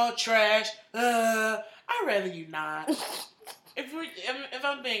 y'all trash, I'd rather you not. If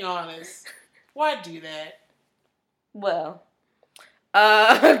I'm being honest, why do that? Well,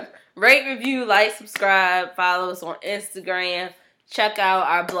 rate, review, like, subscribe, follow us on Instagram. Check out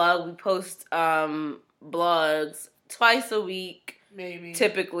our blog. We post blogs twice a week. Maybe.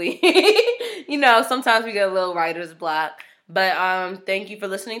 Typically. Sometimes we get a little writer's block. But thank you for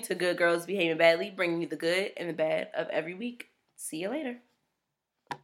listening to Good Girls Behaving Badly, bringing you the good and the bad of every week. See you later.